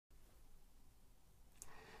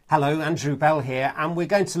Hello, Andrew Bell here, and we're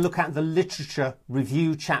going to look at the literature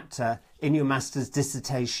review chapter in your Masters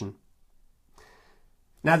Dissertation.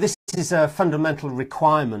 Now, this is a fundamental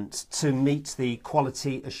requirement to meet the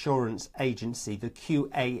Quality Assurance Agency, the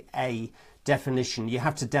QAA definition. You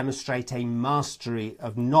have to demonstrate a mastery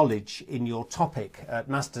of knowledge in your topic at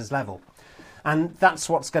Masters level. And that's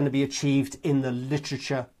what's going to be achieved in the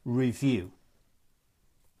literature review.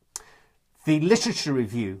 The literature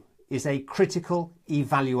review is a critical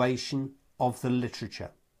evaluation of the literature.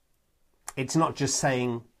 It's not just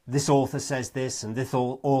saying this author says this and this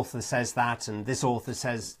author says that and this author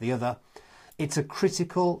says the other. It's a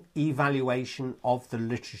critical evaluation of the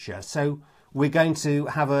literature. So we're going to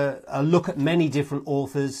have a look at many different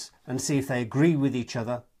authors and see if they agree with each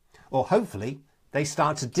other, or hopefully they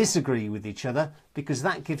start to disagree with each other, because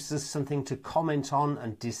that gives us something to comment on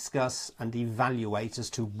and discuss and evaluate as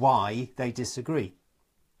to why they disagree.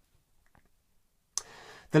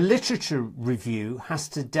 The literature review has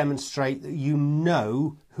to demonstrate that you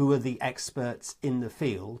know who are the experts in the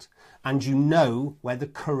field and you know where the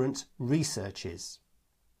current research is.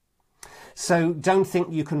 So don't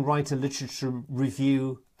think you can write a literature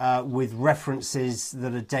review with references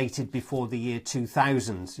that are dated before the year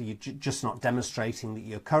 2000. So you're just not demonstrating that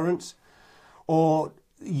you're current. Or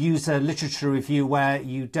use a literature review where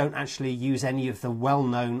you don't actually use any of the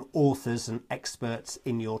well-known authors and experts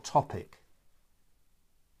in your topic.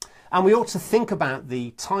 And we ought to think about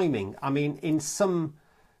the timing. I mean, in some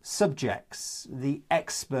subjects, the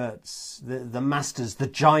experts, the masters, the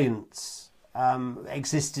giants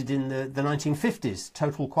existed in the 1950s,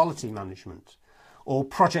 total quality management. Or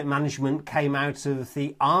project management came out of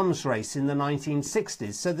the arms race in the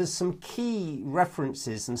 1960s. So there's some key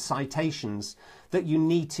references and citations that you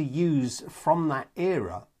need to use from that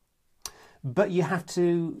era. But you have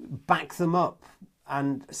to back them up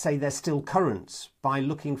and say they're still current by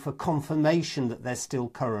looking for confirmation that they're still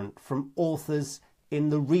current from authors in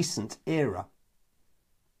the recent era.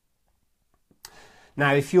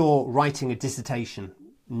 Now, if you're writing a dissertation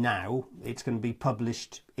now, it's going to be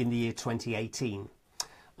published in the year 2018.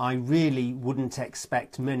 I really wouldn't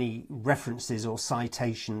expect many references or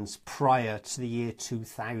citations prior to the year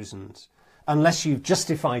 2000, unless you've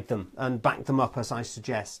justified them and backed them up as I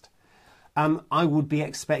suggest. I would be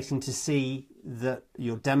expecting to see that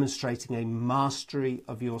you're demonstrating a mastery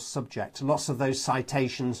of your subject. Lots of those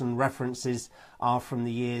citations and references are from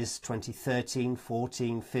the years 2013,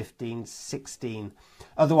 14, 15, 16.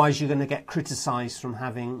 Otherwise, you're going to get criticised from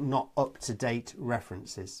having not up-to-date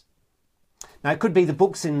references. Now, it could be the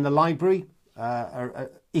books in the library,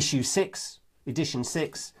 issue 6, edition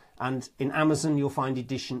 6, and in Amazon you'll find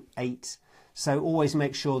edition 8. So always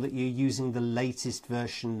make sure that you're using the latest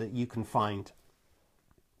version that you can find.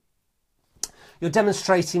 You're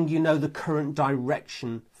demonstrating you know the current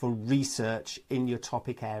direction for research in your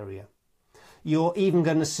topic area. You're even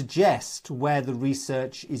going to suggest where the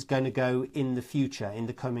research is going to go in the future, in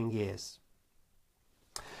the coming years.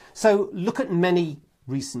 So look at many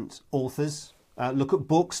recent authors, look at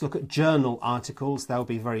books, look at journal articles, they'll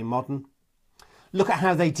be very modern. Look at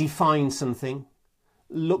how they define something.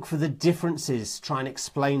 Look for the differences, try and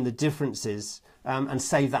explain the differences and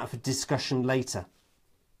save that for discussion later.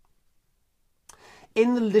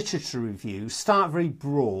 In the literature review, start very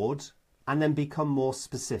broad and then become more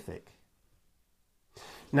specific.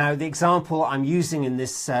 Now, the example I'm using in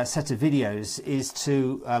this set of videos is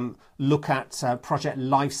to look at project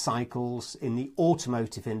life cycles in the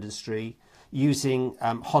automotive industry using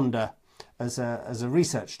Honda as a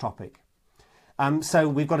research topic. So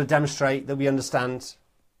we've got to demonstrate that we understand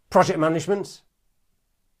project management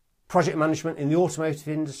in the automotive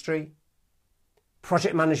industry,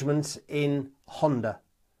 project management in Honda.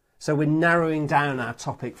 So we're narrowing down our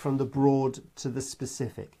topic from the broad to the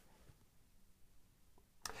specific.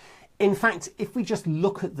 In fact, if we just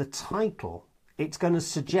look at the title, it's going to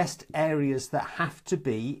suggest areas that have to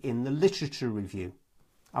be in the literature review.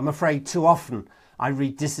 I'm afraid too often I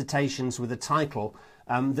read dissertations with a title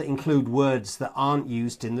that include words that aren't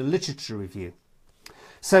used in the literature review.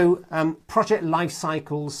 So project life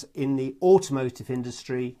cycles in the automotive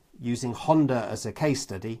industry using Honda as a case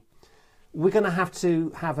study. We're going to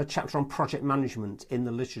have a chapter on project management in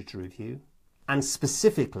the literature review, and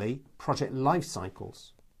specifically project life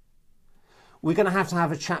cycles. We're going to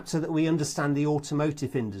have a chapter that we understand the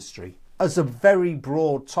automotive industry as a very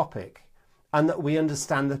broad topic, and that we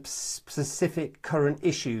understand the specific current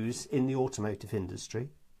issues in the automotive industry,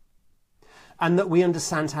 and that we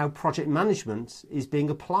understand how project management is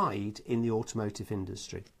being applied in the automotive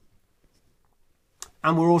industry.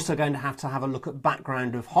 And we're also going to have a look at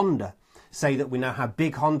background of Honda say that we know how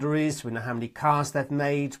big Honda is, we know how many cars they've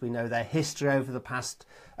made, we know their history over the past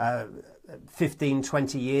 15,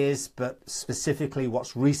 20 years, but specifically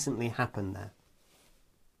what's recently happened there.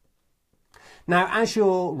 Now, as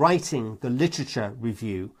you're writing the literature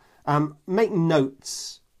review, make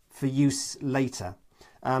notes for use later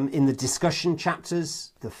in the discussion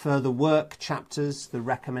chapters, the further work chapters, the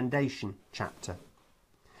recommendation chapter.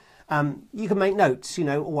 You can make notes,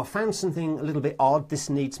 oh, I found something a little bit odd, this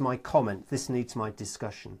needs my comment, this needs my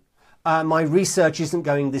discussion. My research isn't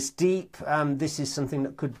going this deep, this is something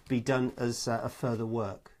that could be done as a further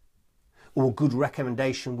work. Or a good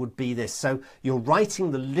recommendation would be this. So you're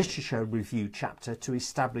writing the literature review chapter to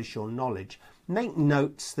establish your knowledge. Make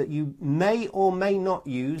notes that you may or may not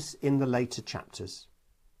use in the later chapters.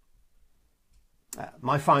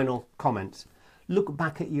 My final comment, look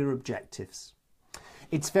back at your objectives.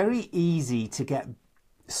 It's very easy to get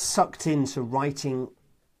sucked into writing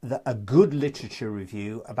a good literature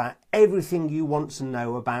review about everything you want to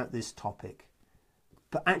know about this topic.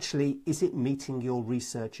 But actually, is it meeting your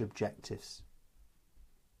research objectives?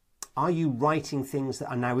 Are you writing things that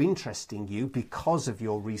are now interesting you because of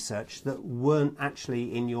your research that weren't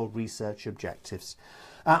actually in your research objectives?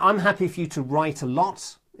 I'm happy for you to write a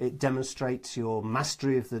lot. It demonstrates your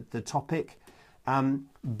mastery of the topic.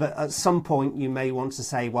 But at some point you may want to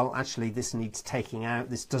say, well, actually this needs taking out.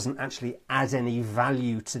 This doesn't actually add any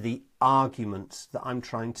value to the arguments that I'm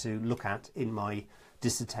trying to look at in my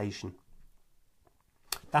dissertation.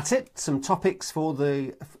 That's it. Some tips for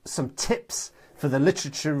the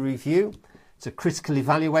literature review. It's a critical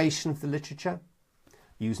evaluation of the literature.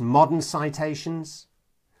 Use modern citations.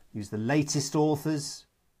 Use the latest authors.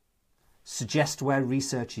 Suggest where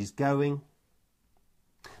research is going.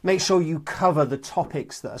 Make sure you cover the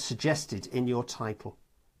topics that are suggested in your title.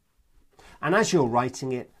 And as you're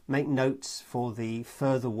writing it, make notes for the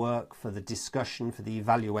further work, for the discussion, for the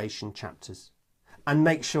evaluation chapters. And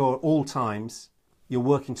make sure at all times you're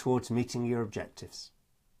working towards meeting your objectives.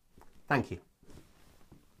 Thank you.